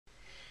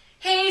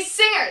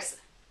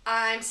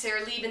I'm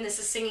Sarah Lieb and this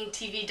is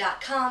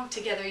SingingTV.com.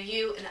 Together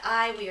you and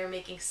I, we are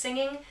making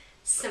singing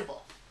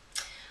simple.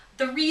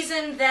 The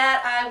reason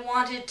that I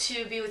wanted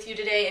to be with you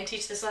today and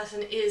teach this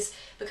lesson is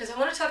because I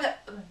want to talk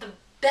about the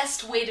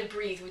best way to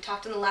breathe. We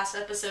talked in the last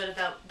episode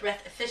about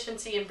breath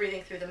efficiency and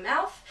breathing through the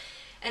mouth.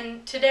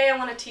 And today I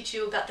want to teach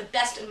you about the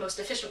best and most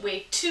efficient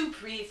way to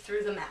breathe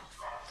through the mouth.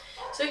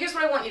 So here's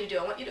what I want you to do.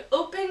 I want you to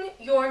open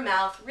your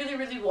mouth really,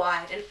 really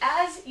wide. And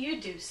as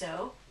you do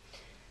so,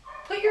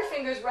 put your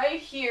fingers right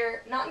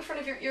here, not in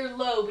front of your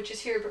earlobe, which is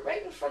here, but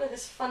right in front of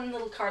this fun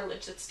little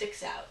cartilage that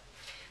sticks out.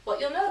 What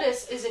you'll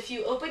notice is if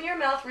you open your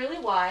mouth really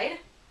wide,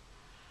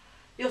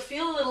 you'll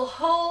feel a little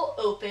hole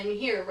open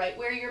here, right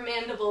where your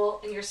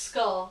mandible and your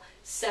skull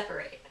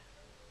separate.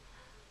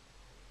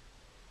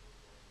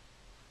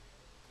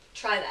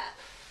 Try that.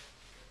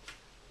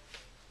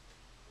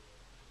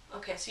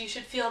 Okay, so you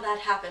should feel that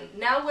happen.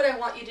 Now what I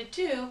want you to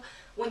do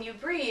when you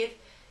breathe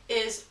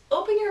is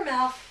open your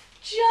mouth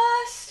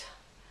just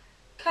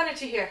kind of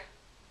to here,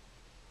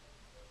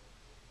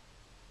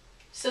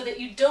 so that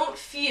you don't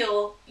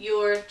feel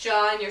your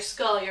jaw and your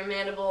skull, your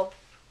mandible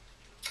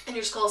and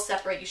your skull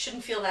separate. You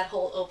shouldn't feel that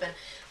hole open.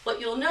 What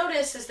you'll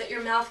notice is that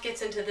your mouth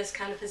gets into this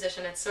kind of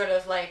position. It's sort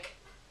of like,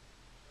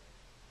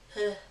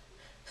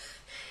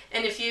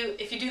 and if you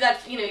do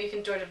that, you know, you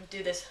can sort of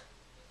do this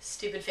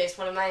stupid face.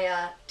 One of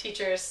my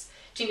teachers,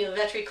 Jeannie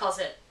Levetri, calls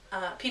it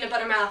peanut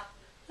butter mouth.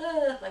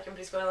 Like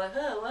everybody's going like,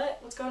 oh, what?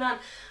 What's going on?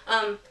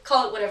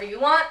 Call it whatever you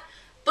want.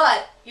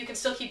 But you can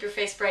still keep your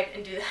face bright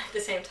and do that at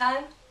the same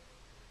time.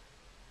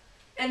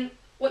 And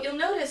what you'll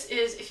notice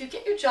is if you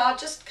get your jaw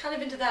just kind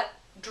of into that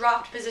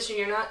dropped position,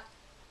 you're not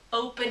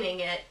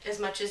opening it as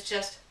much as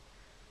just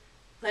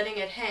letting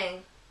it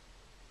hang.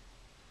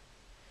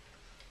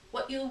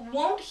 What you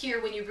won't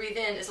hear when you breathe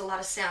in is a lot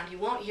of sound. You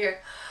won't hear.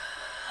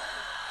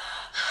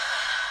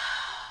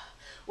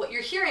 What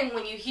you're hearing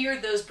when you hear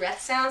those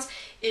breath sounds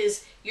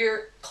is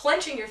you're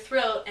clenching your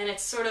throat and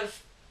it's sort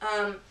of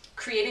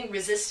creating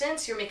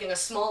resistance. You're making a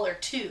smaller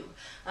tube.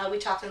 We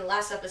talked in the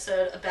last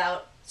episode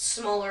about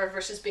smaller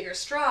versus bigger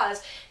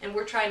straws, and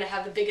we're trying to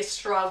have the biggest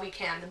straw we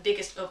can, the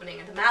biggest opening,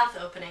 and the mouth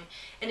opening.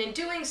 And in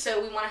doing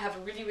so, we want to have a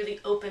really, really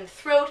open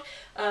throat.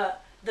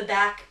 The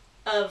back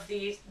of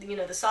the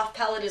soft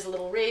palate is a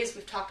little raised.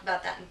 We've talked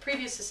about that in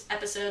previous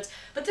episodes,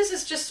 but this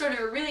is just sort of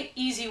a really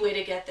easy way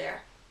to get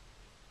there.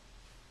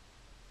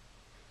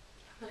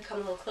 I'm going to come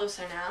a little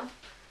closer now,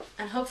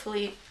 and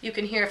hopefully you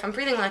can hear if I'm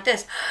breathing like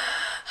this.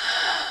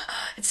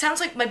 It sounds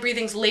like my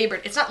breathing's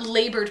labored. It's not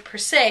labored per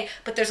se,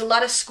 but there's a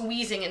lot of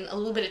squeezing and a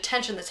little bit of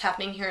tension that's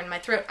happening here in my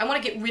throat. I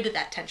want to get rid of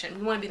that tension.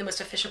 We want to be the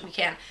most efficient we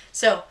can.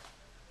 So,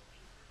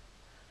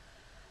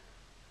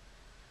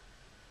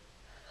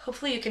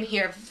 hopefully you can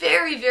hear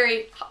very,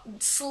 very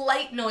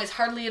slight noise,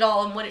 hardly at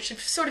all, and what it should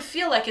sort of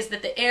feel like is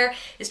that the air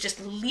is just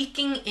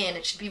leaking in.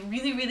 It should be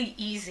really, really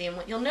easy, and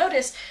what you'll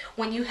notice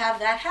when you have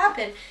that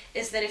happen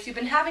is that if you've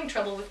been having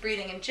trouble with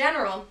breathing in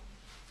general,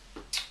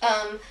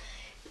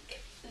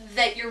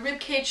 that your rib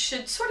cage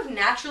should sort of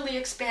naturally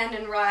expand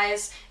and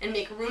rise and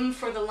make room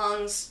for the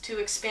lungs to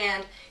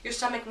expand. Your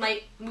stomach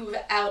might move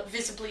out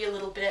visibly a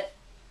little bit.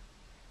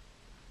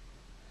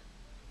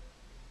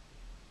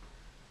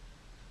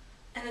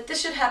 And that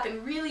this should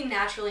happen really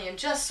naturally and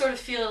just sort of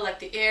feel like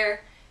the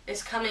air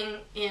is coming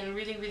in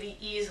really, really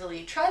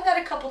easily. Try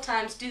that a couple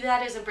times. Do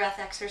that as a breath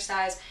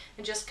exercise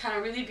and just kind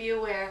of really be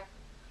aware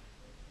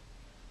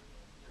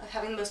of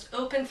having the most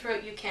open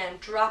throat you can,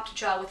 dropped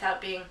jaw without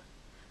being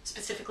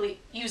specifically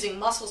using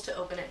muscles to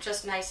open it,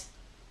 just nice,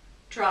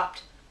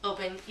 dropped,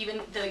 open,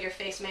 even though your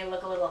face may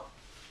look a little,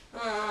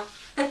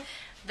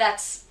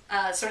 that's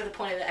sort of the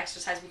point of the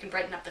exercise. We can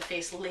brighten up the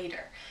face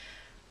later.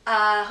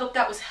 Hope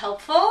that was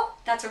helpful.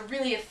 That's a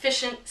really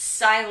efficient,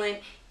 silent,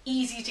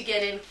 easy to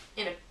get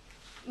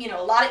in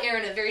a lot of air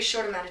in a very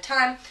short amount of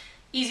time,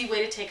 easy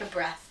way to take a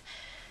breath.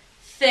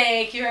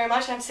 Thank you very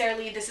much. I'm Sarah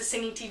Lieb. This is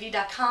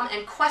SingingTV.com,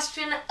 and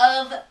question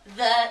of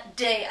the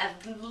day.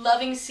 I'm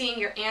loving seeing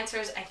your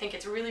answers. I think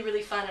it's really,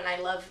 really fun, and I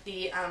love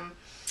the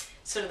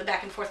sort of the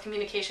back and forth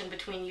communication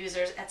between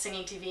users at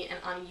Singing TV and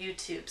on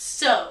YouTube.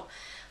 So,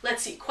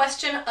 let's see.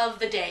 Question of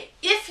the day.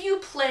 If you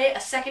play a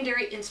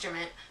secondary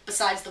instrument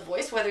besides the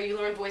voice, whether you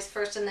learn voice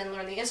first and then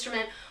learn the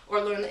instrument, or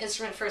learn the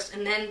instrument first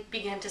and then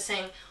begin to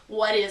sing,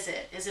 what is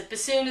it? Is it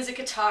bassoon? Is it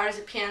guitar? Is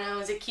it piano?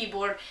 Is it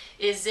keyboard?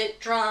 Is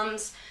it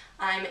drums?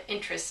 I'm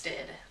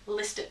interested.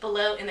 List it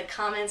below in the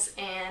comments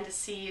and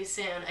see you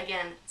soon.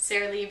 Again,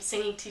 Sarah Lieb,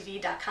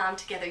 SingingTV.com.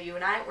 Together you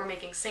and I, we're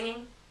making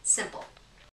singing simple.